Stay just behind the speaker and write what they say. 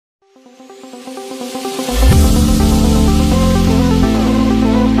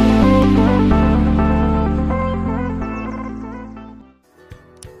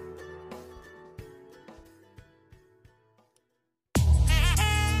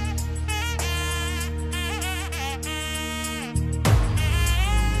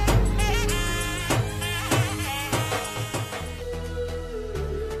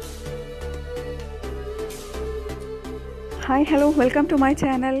Hi hello welcome to my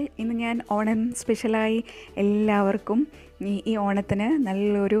channel. ഇന്ന് ഞാൻ ഓണം സ്പെഷ്യലായി എല്ലാവർക്കും ഈ ഓണത്തിന്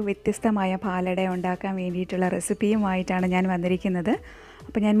നല്ലൊരു വ്യത്യസ്തമായ പാലട ഉണ്ടാക്കാൻ വേണ്ടിയിട്ടുള്ള റെസിപ്പിയുമായിട്ടാണ് ഞാൻ വന്നിരിക്കുന്നത്.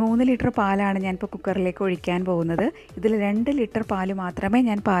 അപ്പോൾ ഞാൻ 3 ലിറ്റർ പാലാണ് ഞാനിപ്പോൾ കുക്കറിലേക്ക് ഒഴിക്കാൻ പോകുന്നത്. ഇതിൽ 2 ലിറ്റർ പാല് മാത്രമേ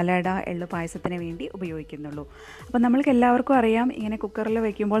ഞാൻ പാലട എള്ളു പായസത്തിന് വേണ്ടി ഉപയോഗിക്കുന്നുള്ളൂ. അപ്പോൾ നമ്മൾക്ക് എല്ലാവർക്കും അറിയാം, ഇങ്ങനെ കുക്കറിൽ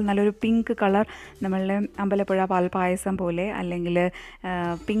വയ്ക്കുമ്പോൾ നല്ലൊരു പിങ്ക് കളർ, നമ്മളുടെ അമ്പലപ്പുഴ പാൽപ്പായസം പോലെ അല്ലെങ്കിൽ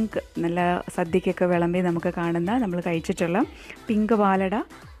പിങ്ക് നല്ല സദ്യക്കൊക്കെ വിളമ്പി നമുക്ക് കാണുന്ന, നമ്മൾ കഴിച്ചിട്ടുള്ള പിങ്ക് പാലട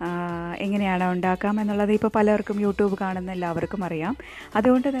എങ്ങനെയാണ് ഉണ്ടാക്കാമെന്നുള്ളത് ഇപ്പോൾ പലർക്കും യൂട്യൂബ് കാണുന്ന എല്ലാവർക്കും അറിയാം.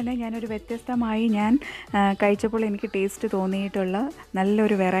 അതുകൊണ്ട് തന്നെ ഞാനൊരു വ്യത്യസ്തമായി ഞാൻ കഴിച്ചപ്പോൾ എനിക്ക് ടേസ്റ്റ് തോന്നിയിട്ടുള്ള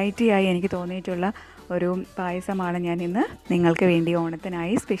നല്ലൊരു വെറൈറ്റിയായി എനിക്ക് തോന്നിയിട്ടുള്ള ഒരു പായസമാണ് ഞാൻ ഇന്ന് നിങ്ങൾക്ക് വേണ്ടി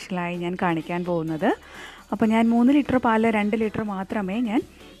ഓണത്തിനായി സ്പെഷ്യലായി ഞാൻ കാണിക്കാൻ പോകുന്നത്. അപ്പോൾ ഞാൻ 3 ലിറ്റർ പാല് 2 ലിറ്റർ മാത്രമേ ഞാൻ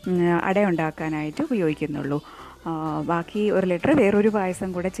അട ഉണ്ടാക്കാനായിട്ട് ഉപയോഗിക്കുന്നുള്ളൂ. ബാക്കി 1 ലിറ്റർ വേറൊരു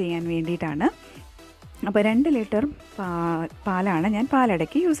പായസം കൂടെ ചെയ്യാൻ വേണ്ടിയിട്ടാണ്. അപ്പോൾ 2 ലിറ്റർ പാലാണ് ഞാൻ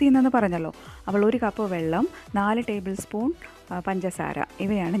പാലടയ്ക്ക് യൂസ് ചെയ്യുന്നതെന്ന് പറഞ്ഞല്ലോ. അപ്പോൾ 1 കപ്പ് വെള്ളം, 4 ടേബിൾ സ്പൂൺ പഞ്ചസാര,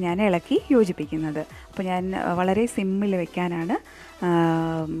 ഇവയാണ് ഞാൻ ഇളക്കി യോജിപ്പിക്കുന്നത്. അപ്പോൾ ഞാൻ വളരെ സിമ്മിൽ വെക്കാനാണ്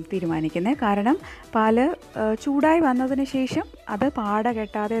തീരുമാനിക്കുന്നത്. കാരണം പാല് ചൂടായി വന്നതിന് ശേഷം, അത് പാട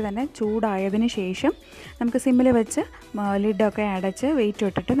കെട്ടാതെ തന്നെ ചൂടായതിന് ശേഷം നമുക്ക് സിമ്മിൽ വെച്ച് ലിഡൊക്കെ അടച്ച് വെയിറ്റ്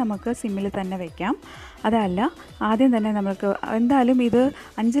ഇട്ടിട്ട് നമുക്ക് സിമ്മിൽ തന്നെ വെക്കാം. അതല്ല, ആദ്യം തന്നെ നമുക്ക് എന്തായാലും ഇത്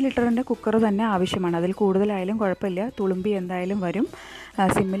 5 ലിറ്ററിൻ്റെ കുക്കർ തന്നെ ആവശ്യമാണ്. അതിൽ കൂടുതലായാലും കുഴപ്പമില്ല, തുളുമ്പി എന്തായാലും വരും.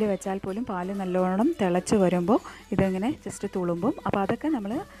 സിമ്മിൽ വെച്ചാൽ പോലും പാല് നല്ലോണം തിളച്ച് വരുമ്പോൾ ഇതിങ്ങനെ ജസ്റ്റ് തുളുമ്പും. അപ്പോൾ അതൊക്കെ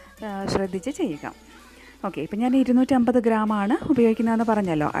നമ്മൾ ശ്രദ്ധിച്ച് ചെയ്യുക. ഓക്കെ, ഇപ്പം ഞാൻ 250 ഗ്രാമാണ് ഉപയോഗിക്കുന്നതെന്ന്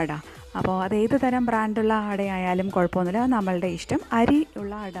പറഞ്ഞല്ലോ അട. അപ്പോൾ അത് ഏത് തരം ബ്രാൻഡുള്ള അടയായാലും കുഴപ്പമൊന്നുമില്ല, നമ്മളുടെ ഇഷ്ടം.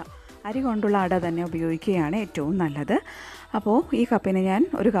 അരി കൊണ്ടുള്ള അട തന്നെ ഉപയോഗിക്കുകയാണ് ഏറ്റവും നല്ലത്. അപ്പോൾ ഈ കപ്പിന് ഞാൻ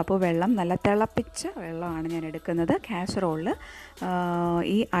 1 കപ്പ് വെള്ളം, നല്ല തിളപ്പിച്ച വെള്ളമാണ് ഞാൻ എടുക്കുന്നത്. കാസറോളിൽ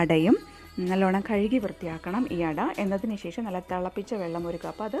ഈ അടയും നല്ലോണം കഴുകി വൃത്തിയാക്കണം ഈ അട. എന്നതിന് ശേഷം നല്ല തിളപ്പിച്ച വെള്ളം 1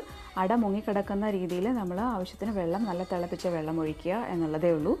 കപ്പ്, അത് അട മുങ്ങിക്കിടക്കുന്ന രീതിയിൽ നമ്മൾ ആവശ്യത്തിന് വെള്ളം, നല്ല തിളപ്പിച്ച വെള്ളം ഒഴിക്കുക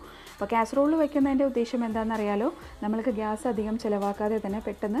എന്നുള്ളതേ ഉള്ളൂ. അപ്പോൾ കാസറോളിൽ വയ്ക്കുന്നതിൻ്റെ ഉദ്ദേശം എന്താണെന്നറിയാലോ, നമ്മൾക്ക് ഗ്യാസ് അധികം ചിലവാക്കാതെ തന്നെ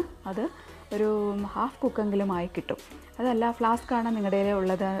പെട്ടെന്ന് അത് ഒരു ഹാഫ് കുക്കെങ്കിലും ആയി കിട്ടും. അതല്ല, ഫ്ലാസ്ക്കാണ് നിങ്ങളുടെ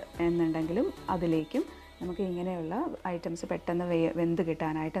ഉള്ളത് എന്നുണ്ടെങ്കിലും അതിലേക്കും നമുക്ക് ഇങ്ങനെയുള്ള ഐറ്റംസ് പെട്ടെന്ന് വെന്ത്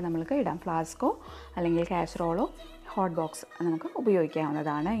കിട്ടാനായിട്ട് നമ്മൾക്ക് ഇടാം. ഫ്ലാസ്കോ അല്ലെങ്കിൽ കാസറോളോ ഹോട്ട് ബോക്സ് നമുക്ക്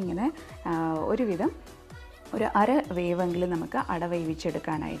ഉപയോഗിക്കാവുന്നതാണ്. ഇങ്ങനെ ഒരുവിധം ഒരു അര വേവെങ്കിലും നമുക്ക് അട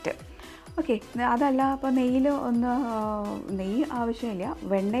വേവിച്ചെടുക്കാനായിട്ട്. ഓക്കെ, അതല്ല, അപ്പോൾ നെയ്യ് ആവശ്യമില്ല,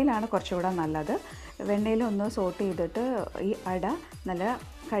 വെണ്ണയിലാണ് കുറച്ചുകൂടെ നല്ലത്. വെണ്ണയിൽ ഒന്ന് സോട്ട് ചെയ്തിട്ട് ഈ അട നല്ല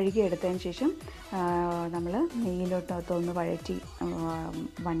കഴുകിയെടുത്തതിന് ശേഷം നമ്മൾ നെയ്യിലോട്ടൊന്ന് വഴറ്റി,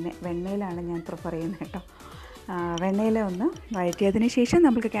 വെണ്ണയിലാണ് ഞാൻ പ്രിഫർ ചെയ്യുന്നത് കേട്ടോ. വെണ്ണയിൽ ഒന്ന് വഴറ്റിയതിന് ശേഷം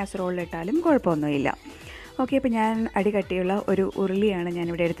നമുക്ക് കാസറോളിലിട്ടാലും കുഴപ്പമൊന്നുമില്ല. ഓക്കെ, അപ്പോൾ ഞാൻ അടികട്ടിയുള്ള ഒരു ഉരുളിയാണ്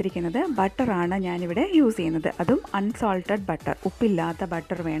ഞാനിവിടെ എടുത്തിരിക്കുന്നത്. ബട്ടറാണ് ഞാനിവിടെ യൂസ് ചെയ്യുന്നത്, അതും അൺസാൾട്ടഡ് ബട്ടർ, ഉപ്പില്ലാത്ത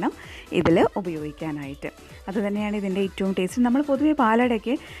ബട്ടർ വേണം ഇതിൽ ഉപയോഗിക്കാനായിട്ട്. അതുതന്നെയാണ് ഇതിൻ്റെ ഏറ്റവും ടേസ്റ്റ്. നമ്മൾ പൊതുവേ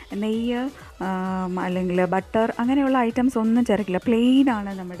പാലടയ്ക്ക് നെയ്യ് അല്ലെങ്കിൽ ബട്ടർ അങ്ങനെയുള്ള ഐറ്റംസ് ഒന്നും ചേർക്കില്ല.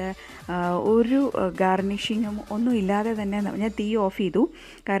 പ്ലെയിനാണ് നമ്മുടെ, ഒരു ഗാർണിഷിങ്ങും ഒന്നും ഇല്ലാതെ തന്നെ ഞാൻ തീ ഓഫ് ചെയ്തു.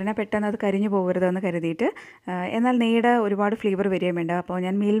 കാരണം പെട്ടെന്ന് അത് കരിഞ്ഞു പോകരുതെന്ന് കരുതിയിട്ട്. എന്നാൽ നെയ്യുടെ ഒരുപാട് ഫ്ലേവർ വരികയും വേണ്ട. അപ്പോൾ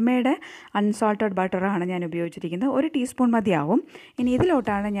ഞാൻ മിൽമയുടെ അൺസാൾട്ടഡ് ബട്ടറാണ് ഞാൻ ഉപയോഗിച്ചിരിക്കുന്നത്. 1 ടീസ്പൂൺ മതിയാവും. ഇനി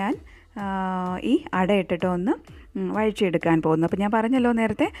ഇതിലോട്ടാണ് ഞാൻ ഈ അട ഇട്ടിട്ട് ഒന്ന് വഴിച്ചെടുക്കാൻ പോകുന്നത്. അപ്പോൾ ഞാൻ പറഞ്ഞല്ലോ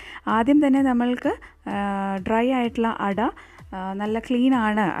നേരത്തെ, ആദ്യം തന്നെ നമ്മൾക്ക് ഡ്രൈ ആയിട്ടുള്ള അട, നല്ല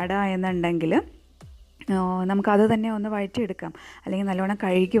ക്ലീനാണ് അട എന്നുണ്ടെങ്കിൽ നമുക്കത് തന്നെ ഒന്ന് വഴറ്റിയെടുക്കാം. അല്ലെങ്കിൽ നല്ലോണം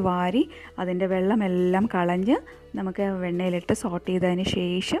കഴുകി വാരി അതിൻ്റെ വെള്ളമെല്ലാം കളഞ്ഞ് നമുക്ക് വെണ്ണയിലിട്ട് സോട്ട് ചെയ്തതിന്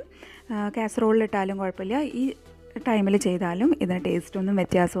ശേഷം കാസറോളിലിട്ടാലും കുഴപ്പമില്ല, ഈ ടൈമിൽ ചെയ്താലും ഇതിന് ടേസ്റ്റൊന്നും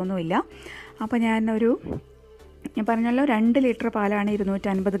വ്യത്യാസമൊന്നുമില്ല. അപ്പോൾ ഞാൻ പറഞ്ഞല്ലോ 2 ലിറ്റർ പാലാണ്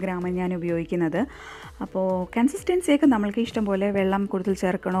 250 ഗ്രാം ഞാൻ ഉപയോഗിക്കുന്നത്. അപ്പോൾ കൺസിസ്റ്റൻസിയൊക്കെ നമ്മൾക്ക് ഇഷ്ടം പോലെ, വെള്ളം കൂടുതൽ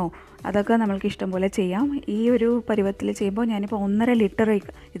ചേർക്കണോ അതൊക്കെ നമ്മൾക്ക് ഇഷ്ടം പോലെ ചെയ്യാം. ഈ ഒരു പരുവത്തിൽ ചെയ്യുമ്പോൾ ഞാനിപ്പോൾ 1.5 ലിറ്റർ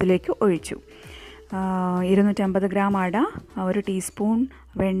ഇതിലേക്ക് ഒഴിച്ചു. 250 ഗ്രാം അട, 1 ടീസ്പൂൺ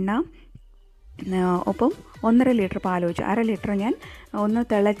വെണ്ണ, ഒപ്പം 1.5 ലിറ്റർ പാൽ ഒഴിച്ചു. 1/2 ലിറ്റർ ഞാൻ ഒന്ന്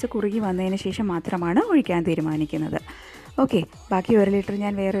തിളച്ച് കുറുകി വന്നതിന് ശേഷം മാത്രമാണ് ഒഴിക്കാൻ തീരുമാനിക്കുന്നത്. ഓക്കെ, ബാക്കി 1 ലിറ്റർ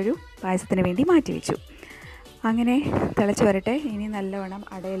ഞാൻ വേറൊരു പായസത്തിന് വേണ്ടി മാറ്റി വെച്ചു. അങ്ങനെ തിളച്ച് വരട്ടെ. ഇനി നല്ലവണ്ണം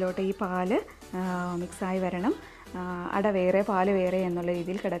അടയിലോട്ട് ഈ പാല് മിക്സായി വരണം. അട വേറെ പാല് വേറെ എന്നുള്ള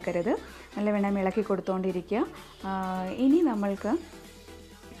രീതിയിൽ കിടക്കരുത്. നല്ലവണ്ണം ഇളക്കി കൊടുത്തുകൊണ്ടിരിക്കുക. ഇനി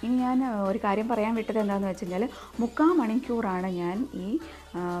ഞാൻ ഒരു കാര്യം പറയാൻ വിട്ടത് എന്താണെന്ന് വെച്ച് കഴിഞ്ഞാൽ, 3/4 മണിക്കൂറാണ് ഞാൻ ഈ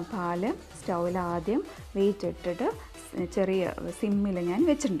പാല് സ്റ്റൗവിൽ ആദ്യം വെയിറ്റ് ഇട്ടിട്ട് ചെറിയ സിമ്മിൽ ഞാൻ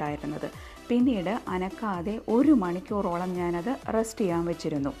വെച്ചിട്ടുണ്ടായിരുന്നത്. പിന്നീട് അനക്കാതെ 1 മണിക്കൂറോളം ഞാനത് റെസ്റ്റ് ചെയ്യാൻ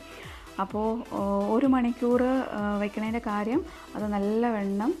വെച്ചിരുന്നു. അപ്പോൾ 1 മണിക്കൂർ വയ്ക്കുന്നതിൻ്റെ കാര്യം, അത്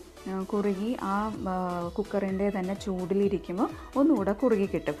നല്ലവണ്ണം കുറുകി ആ കുക്കറിൻ്റെ തന്നെ ചൂടിലിരിക്കുമ്പോൾ ഒന്നുകൂടെ കുറുകി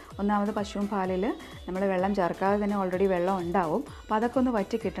കിട്ടും. ഒന്നാമത് പശുവും പാലിൽ നമ്മൾ വെള്ളം ചേർക്കാതെ തന്നെ ഓൾറെഡി വെള്ളം ഉണ്ടാവും. അപ്പോൾ അതൊക്കെ ഒന്ന്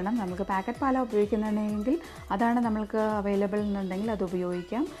വറ്റി കിട്ടണം. നമുക്ക് പാക്കറ്റ് പാലാണ് ഉപയോഗിക്കുന്നുണ്ടെങ്കിൽ അതാണ് നമ്മൾക്ക് അവൈലബിൾ എന്നുണ്ടെങ്കിൽ അത്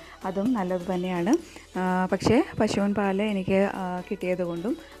ഉപയോഗിക്കാം, അതും നല്ലത് തന്നെയാണ്. പക്ഷേ പശുവിൻ പാൽ എനിക്ക് കിട്ടിയത്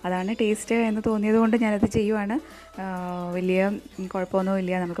കൊണ്ടും അതാണ് ടേസ്റ്റ് എന്ന് തോന്നിയത് കൊണ്ട് ഞാനത് ചെയ്യുവാണ്. വലിയ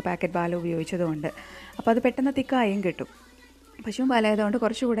കുഴപ്പമൊന്നുമില്ല നമുക്ക് പാക്കറ്റ് പാൽ ഉപയോഗിച്ചതുകൊണ്ട്. അപ്പോൾ അത് പെട്ടെന്ന് തിക്കായും കിട്ടും. പശുവും പാലായതുകൊണ്ട്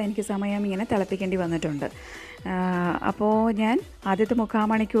കുറച്ചുകൂടെ എനിക്ക് സമയം ഇങ്ങനെ തിളപ്പിക്കേണ്ടി വന്നിട്ടുണ്ട്. അപ്പോൾ ഞാൻ ആദ്യത്തെ 3/4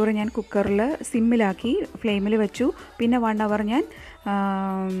 മണിക്കൂർ ഞാൻ കുക്കറിൽ സിമ്മിലാക്കി ഫ്ലെയിമിൽ വെച്ചു. പിന്നെ 1 അവർ ഞാൻ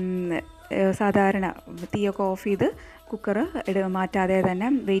സാധാരണ തീയൊക്കെ ഓഫ് ചെയ്ത് കുക്കർ മാറ്റാതെ തന്നെ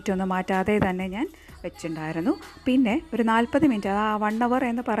വെയിറ്റ് ഒന്നും മാറ്റാതെ തന്നെ ഞാൻ വെച്ചിട്ടുണ്ടായിരുന്നു. പിന്നെ ഒരു 40 മിനിറ്റ്, ആ 1 അവർ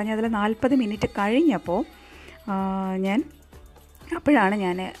എന്ന് പറഞ്ഞതിൽ 40 മിനിറ്റ് കഴിഞ്ഞപ്പോൾ അപ്പോഴാണ്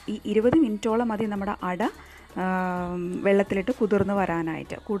ഞാൻ ഈ 20 മിനിറ്റോളം മതി നമ്മുടെ അട വെള്ളത്തിലിട്ട് കുതിർന്ന്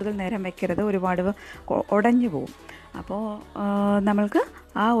വരാനായിട്ട്. കൂടുതൽ നേരം വെക്കരുത്, ഒരുപാട് ഉടഞ്ഞു പോവും. അപ്പോൾ നമ്മൾക്ക്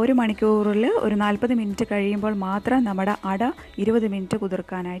ആ 1 മണിക്കൂറിൽ ഒരു 40 മിനിറ്റ് കഴിയുമ്പോൾ മാത്രം നമ്മുടെ അട 20 മിനിറ്റ്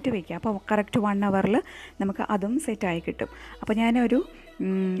കുതിർക്കാനായിട്ട് വയ്ക്കുക. അപ്പോൾ കറക്റ്റ് 1 അവറിൽ നമുക്ക് അതും സെറ്റായി കിട്ടും. അപ്പോൾ ഞാനൊരു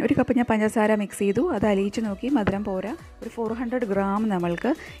കപ്പ് ഞാൻ പഞ്ചസാര മിക്സ് ചെയ്തു. അത് അലിയിച്ച് നോക്കി, മധുരം പോരാ. ഒരു 400 ഗ്രാം നമ്മൾക്ക്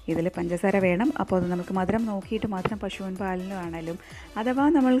ഇതിൽ പഞ്ചസാര വേണം. അപ്പോൾ അത് നമുക്ക് മധുരം നോക്കിയിട്ട് മാത്രം പശുവിൻ പാലിലാണേലും, അഥവാ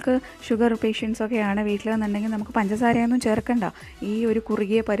നമ്മൾക്ക് ഷുഗർ പേഷ്യൻസൊക്കെയാണ് വീട്ടിലെന്നുണ്ടെങ്കിൽ നമുക്ക് പഞ്ചസാരയൊന്നും ചേർക്കണ്ട. ഈ ഒരു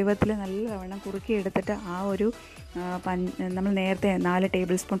കുറുകിയ പരുവത്തിൽ നല്ലവണ്ണം കുറുക്കിയെടുത്തിട്ട് ആ ഒരു നമ്മൾ നേരത്തെ 4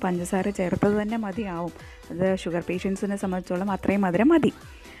 ടേബിൾ സ്പൂൺ പഞ്ചസാര ചേർത്തത് തന്നെ മതിയാവും. അത് ഷുഗർ പേഷ്യൻസിനെ സംബന്ധിച്ചോളം അത്രയും മധുരം മതി.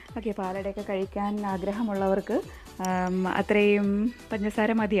 ഓക്കെ, പാലടയൊക്കെ കഴിക്കാൻ ആഗ്രഹമുള്ളവർക്ക് അത്രയും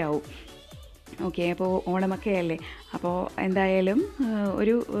പഞ്ചസാര മതിയാവും. ഓക്കെ, അപ്പോൾ ഓണമൊക്കെ അല്ലേ, അപ്പോൾ എന്തായാലും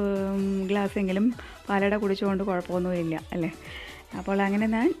ഒരു ഗ്ലാസ്സെങ്കിലും പാലട കുടിച്ചുകൊണ്ട് കുഴപ്പമൊന്നുമില്ല അല്ലേ. അപ്പോൾ അങ്ങനെ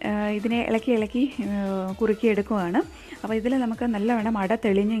ഞാൻ ഇതിനെ ഇളക്കി കുറുക്കിയെടുക്കുവാണ്. അപ്പോൾ ഇതിൽ നമുക്ക് നല്ലവണ്ണം അട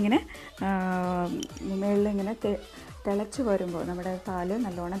തെളിഞ്ഞിങ്ങനെ മുകളിലിങ്ങനെ തിളച്ച് വരുമ്പോൾ, നമ്മുടെ പാല്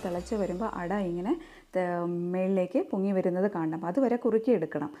നല്ലോണം തിളച്ച് വരുമ്പോൾ അട ഇങ്ങനെ മുകളിലേക്ക് പൊങ്ങി വരുന്നത് കാണണം. അതുവരെ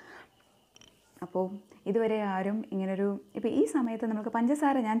കുറുക്കിയെടുക്കണം. അപ്പോൾ ഇതുവരെ ആരും ഇങ്ങനൊരു, ഇപ്പോൾ ഈ സമയത്ത് നമുക്ക്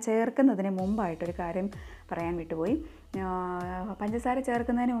പഞ്ചസാര ഞാൻ ചേർക്കുന്നതിന് മുമ്പായിട്ടൊരു കാര്യം പറയാൻ വിട്ടുപോയി. പഞ്ചസാര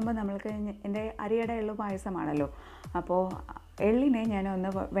ചേർക്കുന്നതിന് മുമ്പ് നമ്മൾക്ക് എൻ്റെ അരിയുടെ എള്ളു പായസമാണല്ലോ. അപ്പോൾ എള്ളിനെ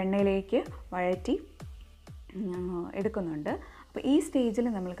ഞാനൊന്ന് വെണ്ണയിലേക്ക് വഴറ്റി എടുക്കുന്നുണ്ട്. അപ്പോൾ ഈ സ്റ്റേജിൽ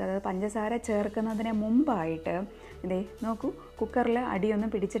നമ്മൾക്കത് പഞ്ചസാര ചേർക്കുന്നതിന് മുമ്പായിട്ട് ഇതേ നോക്കൂ, കുക്കറിൽ അടിയൊന്നും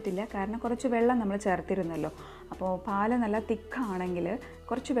പിടിച്ചിട്ടില്ല. കാരണം കുറച്ച് വെള്ളം നമ്മൾ ചേർത്തിരുന്നല്ലോ. അപ്പോൾ പാല് നല്ല തിക്കാണെങ്കിൽ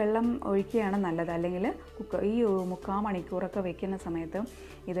കുറച്ച് വെള്ളം ഒഴിക്കുകയാണ് നല്ലത്. അല്ലെങ്കിൽ ഈ 3/4 മണിക്കൂറൊക്കെ വെക്കുന്ന സമയത്ത്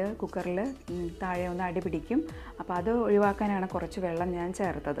ഇത് കുക്കറിൽ താഴെ ഒന്ന് അടി പിടിക്കും. അപ്പോൾ അത് ഒഴിവാക്കാനാണ് കുറച്ച് വെള്ളം ഞാൻ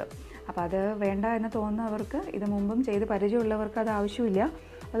ചേർത്തത്. അപ്പോൾ അത് വേണ്ട എന്ന് തോന്നുന്നവർക്ക്, ഇത് മുമ്പും ചെയ്ത് പരിചയമുള്ളവർക്ക് അത് ആവശ്യമില്ല.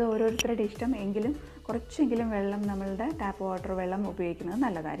 അത് ഓരോരുത്തരുടെ ഇഷ്ടം. എങ്കിലും കുറച്ചെങ്കിലും വെള്ളം, നമ്മളുടെ ടാപ്പ് വാട്ടർ വെള്ളം ഉപയോഗിക്കുന്നത്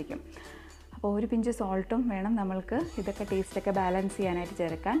നല്ലതായിരിക്കും. അപ്പോൾ ഒരു പിഞ്ച് സോൾട്ടും വേണം നമ്മൾക്ക് ഇതൊക്കെ ടേസ്റ്റൊക്കെ ബാലൻസ് ചെയ്യാനായിട്ട്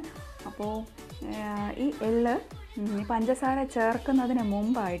ചേർക്കാൻ. അപ്പോൾ ഈ എള്ള് പഞ്ചസാര ചേർക്കുന്നതിന്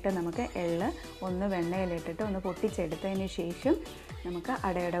മുമ്പായിട്ട് നമുക്ക് എള്ള് ഒന്ന് വെണ്ണയിലിട്ടിട്ട് ഒന്ന് പൊട്ടിച്ചെടുത്തതിന് ശേഷം നമുക്ക്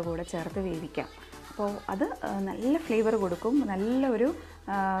അടയുടെ കൂടെ ചേർത്ത് വേവിക്കാം. അപ്പോൾ അത് നല്ല ഫ്ലേവർ കൊടുക്കും. നല്ലൊരു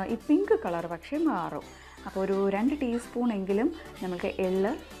ഈ പിങ്ക് കളർ പക്ഷേ മാറും. അപ്പോൾ ഒരു 2 ടീസ്പൂൺ എങ്കിലും നമുക്ക് എള്ള്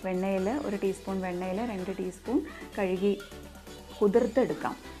വെണ്ണയിൽ, 1 ടീസ്പൂൺ വെണ്ണയിൽ 2 ടീസ്പൂൺ കഴുകി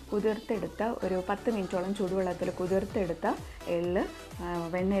കുതിർത്തെടുത്ത ഒരു 10 മിനിറ്റോളം ചൂടുവെള്ളത്തിൽ കുതിർത്തെടുത്ത എള്ള്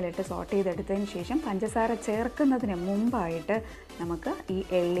വെണ്ണയിലിട്ട് സോട്ട് ചെയ്തെടുത്തതിന് ശേഷം പഞ്ചസാര ചേർക്കുന്നതിന് മുമ്പായിട്ട് നമുക്ക് ഈ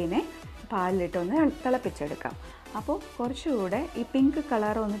എള്ളിനെ പാലിലിട്ടൊന്ന് തിളപ്പിച്ചെടുക്കാം. അപ്പോൾ കുറച്ചുകൂടെ ഈ പിങ്ക്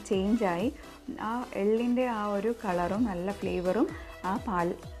കളർ ഒന്ന് ചേഞ്ചായി ആ എള്ളിൻ്റെ ആ ഒരു കളറും നല്ല ഫ്ലേവറും ആ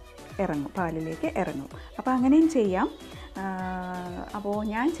പാലിലേക്ക് ഇറങ്ങും. അപ്പോൾ അങ്ങനെയും ചെയ്യാം. അപ്പോൾ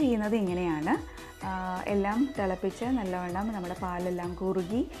ഞാൻ ചെയ്യുന്നത് ഇങ്ങനെയാണ്. എല്ലാം തിളപ്പിച്ച് നല്ലവണ്ണം നമ്മുടെ പാലെല്ലാം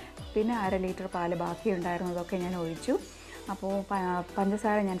കുറുകി, പിന്നെ 1/2 ലിറ്റർ പാല് ബാക്കി ഉണ്ടായിരുന്നതൊക്കെ ഞാൻ ഒഴിച്ചു. അപ്പോൾ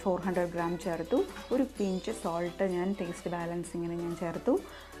പഞ്ചസാര ഞാൻ 400 ഗ്രാം ചേർത്തു. ഒരു പിഞ്ച് സോൾട്ട് ഞാൻ ടേസ്റ്റ് ബാലൻസിങ്ങിന് ഞാൻ ചേർത്തു.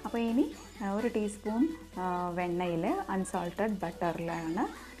 അപ്പോൾ ഇനി 1 ടീസ്പൂൺ വെണ്ണയിൽ അൺസാൾട്ടഡ് ബട്ടറിലാണ്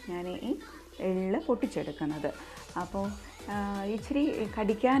ഞാൻ ഈ എള്ള് പൊട്ടിച്ചെടുക്കുന്നത്. അപ്പോൾ ഇച്ചിരി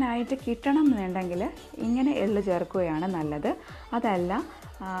കടിക്കാനായിട്ട് കിട്ടണം എന്നുണ്ടെങ്കിൽ ഇങ്ങനെ എള്ള് ചേർക്കുകയാണ് നല്ലത്. അതല്ല,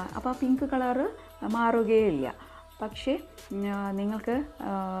 അപ്പോൾ പിങ്ക് കളറ് മാറുകയില്ല. പക്ഷേ നിങ്ങൾക്ക്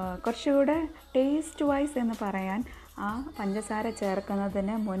കുറച്ചുകൂടെ ടേസ്റ്റ് വൈസ് എന്ന് പറയാൻ ആ പഞ്ചസാര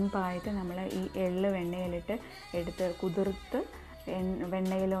ചേർക്കുന്നതിന് മുൻപായിട്ട് നമ്മൾ ഈ എള്ള് വെണ്ണയിലിട്ട് കുതിർത്ത്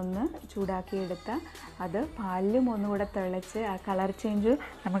വെണ്ണയിലൊന്ന് ചൂടാക്കിയെടുത്താൽ അത് പാലിലും ഒന്നുകൂടെ തിളച്ച് ആ കളർ ചേഞ്ച്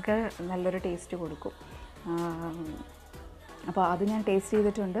നമുക്ക് നല്ലൊരു ടേസ്റ്റ് കൊടുക്കും. അപ്പോൾ അത് ഞാൻ ടേസ്റ്റ്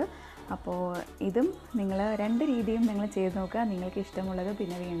ചെയ്തിട്ടുണ്ട്. അപ്പോൾ ഇതും നിങ്ങൾ 2 രീതിയും നിങ്ങൾ ചെയ്ത് നോക്കുക. നിങ്ങൾക്ക് ഇഷ്ടമുള്ളത്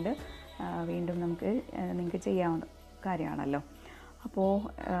പിന്നെ വീണ്ടും നിങ്ങൾക്ക് ചെയ്യാവുന്ന കാര്യമാണല്ലോ. അപ്പോൾ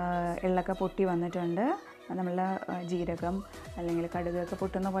എള്ളൊക്കെ പൊട്ടി വന്നിട്ടുണ്ട്. നമ്മൾ ജീരകം അല്ലെങ്കിൽ കടുകൊക്കെ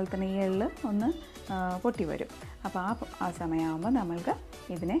പൊട്ടുന്ന പോലെ തന്നെ ഈ എള്ള് ഒന്ന് പൊട്ടി വരും. അപ്പോൾ ആ സമയമാകുമ്പോൾ നമ്മൾക്ക്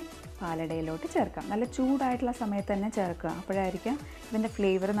ഇതിനെ പാലടയിലോട്ട് ചേർക്കാം. നല്ല ചൂടായിട്ടുള്ള സമയത്ത് തന്നെ ചേർക്കുക. അപ്പോഴായിരിക്കും ഇതിൻ്റെ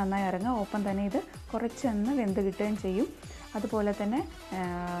ഫ്ലേവർ നന്നായി ഇറങ്ങുക. ഒപ്പം തന്നെ ഇത് കുറച്ചൊന്ന് വെന്ത് കിട്ടുകയും ചെയ്യും. അതുപോലെ തന്നെ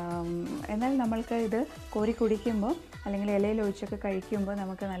എന്നാൽ നമ്മൾക്ക് ഇത് കോരി കുടിക്കുമ്പോൾ അല്ലെങ്കിൽ ഇലയിൽ ഒഴിച്ചൊക്കെ കഴിക്കുമ്പോൾ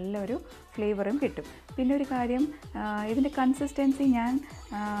നമുക്ക് നല്ലൊരു ഫ്ലേവറും കിട്ടും. പിന്നെ ഒരു കാര്യം, ഇതിൻ്റെ കൺസിസ്റ്റൻസി ഞാൻ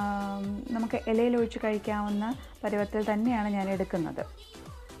നമുക്ക് ഇലയിൽ ഒഴിച്ച് കഴിക്കാവുന്ന പരുവത്തിൽ തന്നെയാണ് ഞാൻ എടുക്കുന്നത്.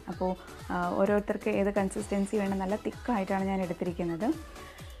 അപ്പോൾ ഓരോരുത്തർക്ക് ഏത് കൺസിസ്റ്റൻസി വേണം, നല്ല തിക്കായിട്ടാണ് ഞാൻ എടുത്തിരിക്കുന്നത്.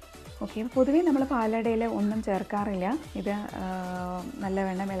 ഓക്കെ, പൊതുവേ നമ്മൾ പാലടയിൽ ഒന്നും ചേർക്കാറില്ല. ഇത്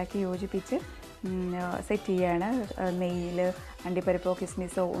നല്ലവണ്ണം ഇളക്കി യോജിപ്പിച്ച് സെറ്റ് ചെയ്യുകയാണ്. നെയ്യിൽ അണ്ടിപ്പരിപ്പോ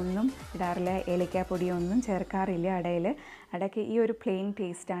കിസ്മിസോ ഒന്നും ഇടാറില്ല, ഏലക്കാപ്പൊടിയോ ഒന്നും ചേർക്കാറില്ല അടയിൽ. അടയ്ക്ക് ഈ ഒരു പ്ലെയിൻ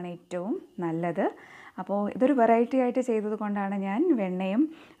ടേസ്റ്റാണ് ഏറ്റവും നല്ലത്. അപ്പോൾ ഇതൊരു വെറൈറ്റി ആയിട്ട് ചെയ്തത് കൊണ്ടാണ് ഞാൻ വെണ്ണയും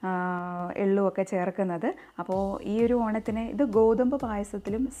എള്ളുമൊക്കെ ചേർക്കുന്നത്. അപ്പോൾ ഈ ഒരു ഓണത്തിന് ഇത് ഗോതമ്പ്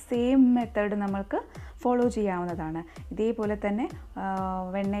പായസത്തിലും സെയിം മെത്തേഡ് നമ്മൾക്ക് ഫോളോ ചെയ്യാവുന്നതാണ്. ഇതേപോലെ തന്നെ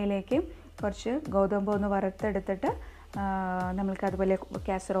വെണ്ണയിലേക്ക് കുറച്ച് ഗോതമ്പ് ഒന്ന് വറുത്തെടുത്തിട്ട് നമ്മൾക്ക് അതുപോലെ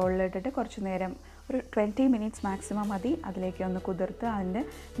കാസറോളിലിട്ടിട്ട് കുറച്ച് നേരം ഒരു 20 മിനിറ്റ്സ് മാക്സിമം മതി. അതിലേക്ക് ഒന്ന് കുതിർത്ത് അതിൻ്റെ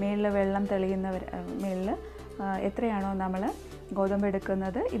മേളിൽ വെള്ളം തെളിയുന്ന മേളിൽ എത്രയാണോ നമ്മൾ ഗോതമ്പ്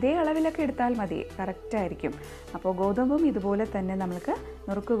എടുക്കുന്നത് ഇതേ അളവിലൊക്കെ എടുത്താൽ മതി, കറക്റ്റായിരിക്കും. അപ്പോൾ ഗോതമ്പും ഇതുപോലെ തന്നെ നമുക്ക്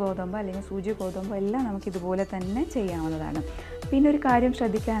നുറുക്ക് ഗോതമ്പ് അല്ലെങ്കിൽ സൂചി ഗോതമ്പ് എല്ലാം നമുക്ക് ഇതുപോലെ തന്നെ ചെയ്യാവുന്നതാണ്. പിന്നെ ഒരു കാര്യം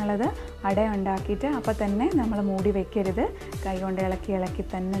ശ്രദ്ധിക്കാനുള്ളത്, അട ഉണ്ടാക്കിയിട്ട് അപ്പോൾ തന്നെ നമ്മൾ മൂടി വെക്കരുത്. കൈ കൊണ്ട് ഇളക്കി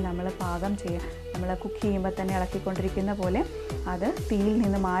തന്നെ നമ്മൾ പാകം ചെയ്യുക. നമ്മൾ കുക്ക് ചെയ്യുമ്പോൾ തന്നെ ഇളക്കിക്കൊണ്ടിരിക്കുന്ന പോലെ അത് തീയിൽ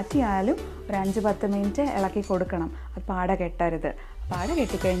നിന്ന് മാറ്റിയാലും ഒരു 5-10 മിനിറ്റ് ഇളക്കി കൊടുക്കണം. അത് പാട കെട്ടരുത്. പാട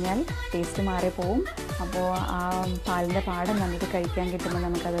കെട്ടിക്കഴിഞ്ഞാൽ ടേസ്റ്റ് മാറിപ്പോവും. അപ്പോൾ ആ പാലിൻ്റെ പാടം നമുക്ക് കഴിക്കാൻ കിട്ടുമ്പോൾ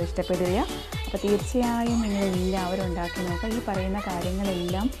നമുക്കത് ഇഷ്ടപ്പെടില്ല. അപ്പോൾ തീർച്ചയായും നിങ്ങളെല്ലാവരും ഉണ്ടാക്കി നോക്കുക. ഈ പറയുന്ന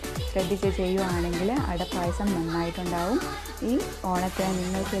കാര്യങ്ങളെല്ലാം ശ്രദ്ധിച്ച് ചെയ്യുകയാണെങ്കിൽ അടപ്പായസം നന്നായിട്ടുണ്ടാവും. ഈ ഓണത്തിന്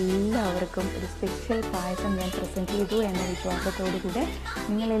നിങ്ങൾക്ക് എല്ലാവർക്കും ഒരു സ്പെഷ്യൽ പായസം ഞാൻ പ്രസൻറ്റ് ചെയ്തു എന്ന വിശ്വാസത്തോടു കൂടെ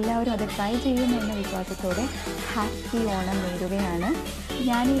നിങ്ങളെല്ലാവരും അത് ട്രൈ ചെയ്യും എന്ന വിശ്വാസത്തോടെ ഹാപ്പി ഓണം നേരുകയാണ്.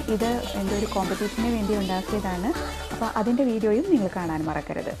 ഞാൻ ഇത് എൻ്റെ ഒരു കോമ്പറ്റീഷന് വേണ്ടി ഉണ്ടാക്കിയതാണ്. അപ്പോൾ അതിൻ്റെ വീഡിയോയും നിങ്ങൾ കാണാൻ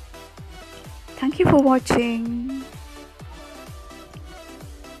മറക്കരുത്. Thank you for watching.